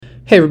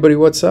Hey everybody,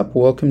 what's up?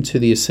 Welcome to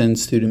the Ascend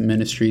Student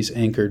Ministries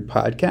Anchored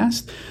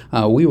podcast.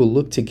 We will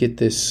look to get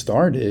this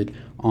started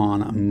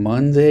on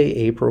Monday,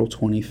 April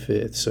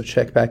 25th. So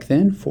check back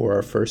then for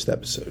our first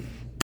episode.